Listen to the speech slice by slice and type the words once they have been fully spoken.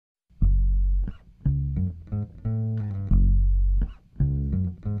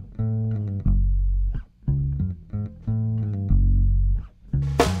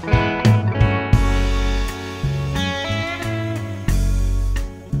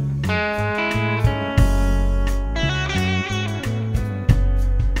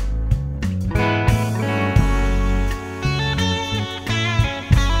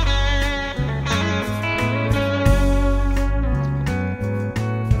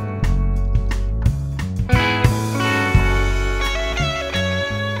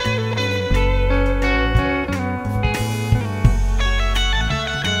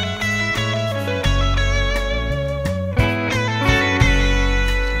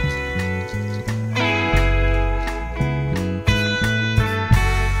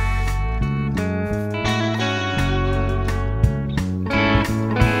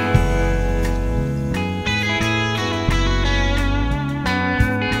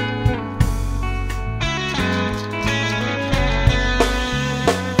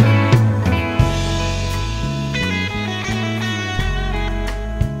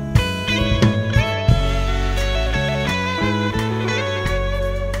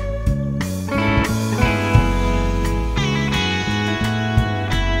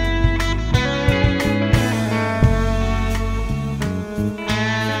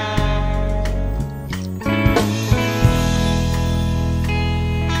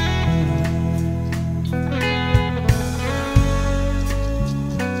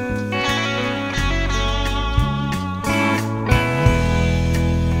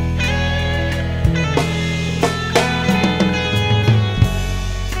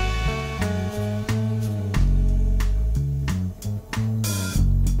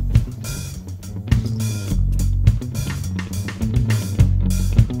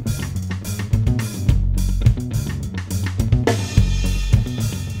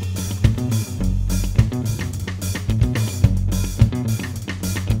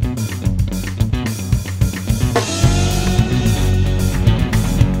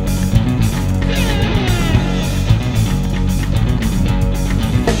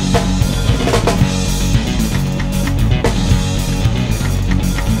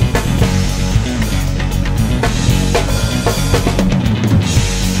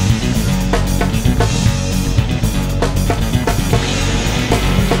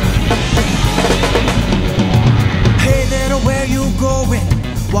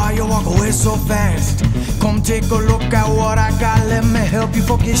it so fast. Come take a look at what I got. Let me help you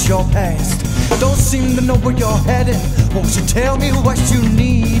forget your past. Don't seem to know where you're headed. Won't you tell me what you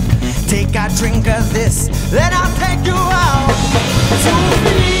need? Take a drink of this, then I'll take you out to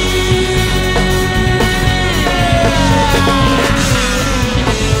me.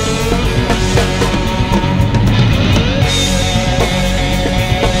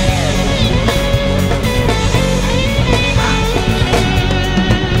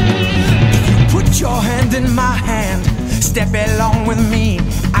 Your hand in my hand, step along with me.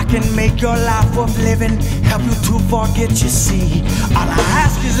 I can make your life worth living, help you to forget, you see. All I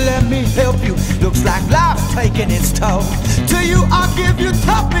ask is let me help you. Looks like life's taking its toll. To you I'll give you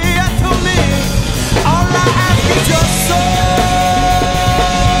toppy, and to me all I ask is your soul.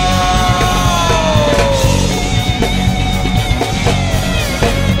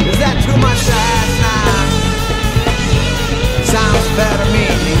 Is that too much to ask now? Sounds fair to me,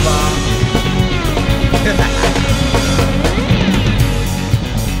 NIWA.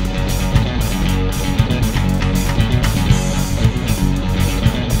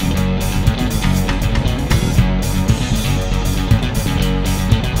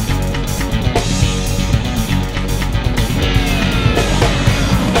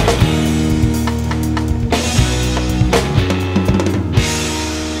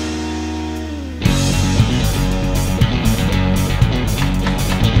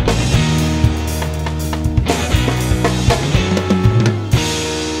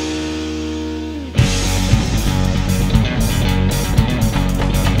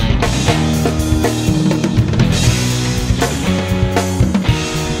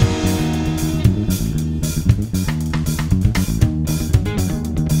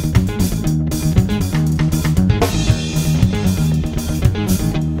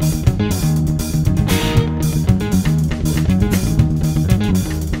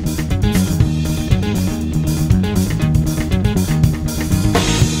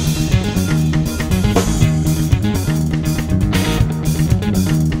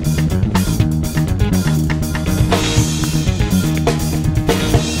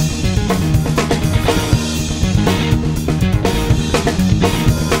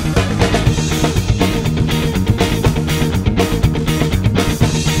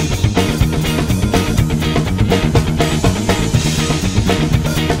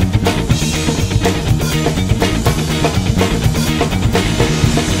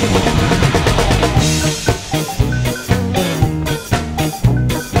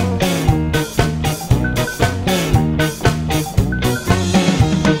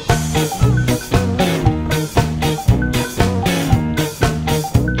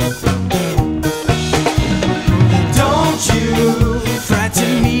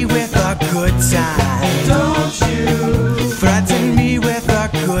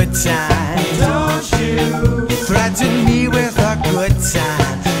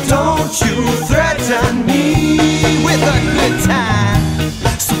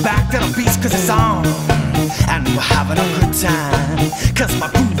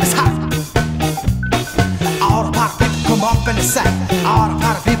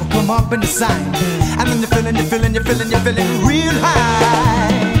 And then you're feeling real high.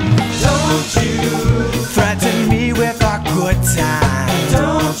 Don't you threaten me with a good time.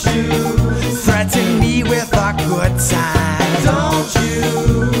 Don't you threaten me with a good time. Don't you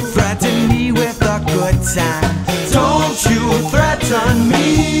threaten me with a good time. Don't you threaten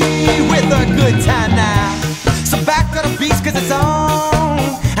me with a good time now. So back to the beats cause it's on,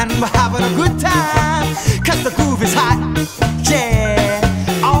 and we're having a good time cause the groove is hot, yeah.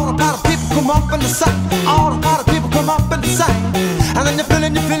 All the party people come up in the sun. All the party people come up in the sun. And then you're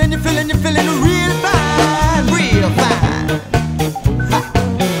feeling real fine, real fine. Ha.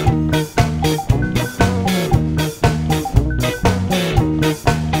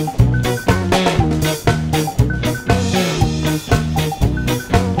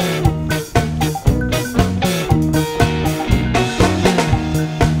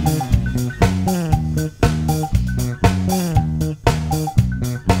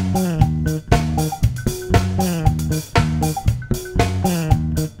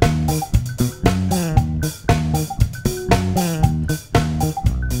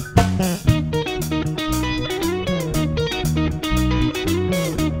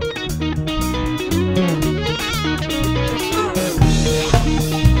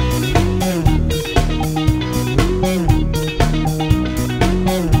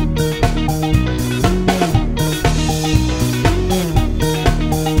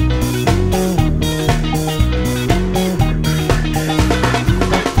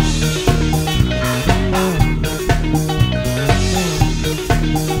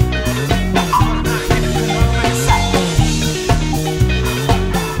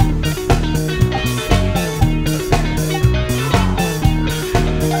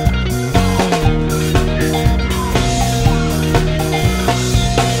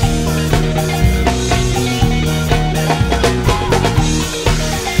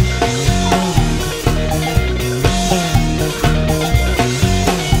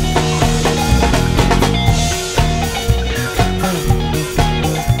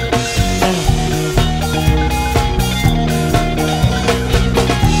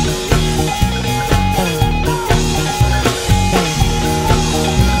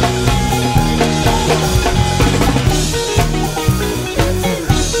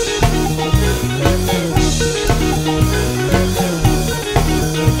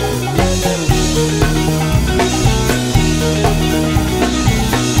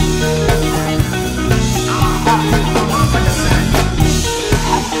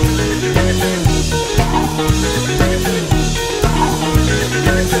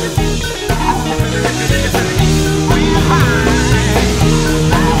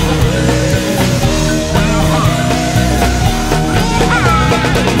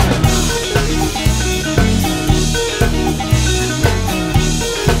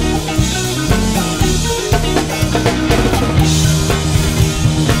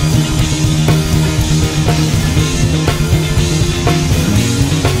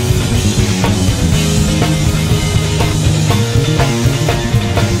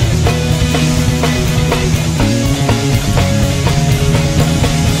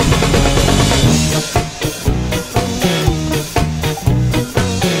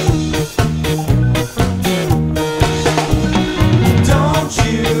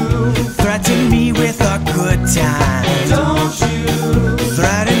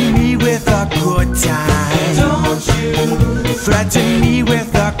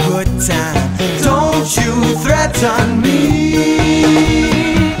 threaten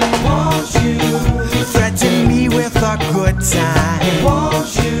me? Won't you threaten me with a good time?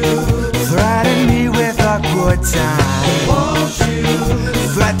 Won't you threaten me with a good time? Won't you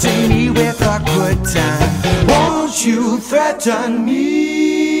threaten me with a good time? Won't you threaten me?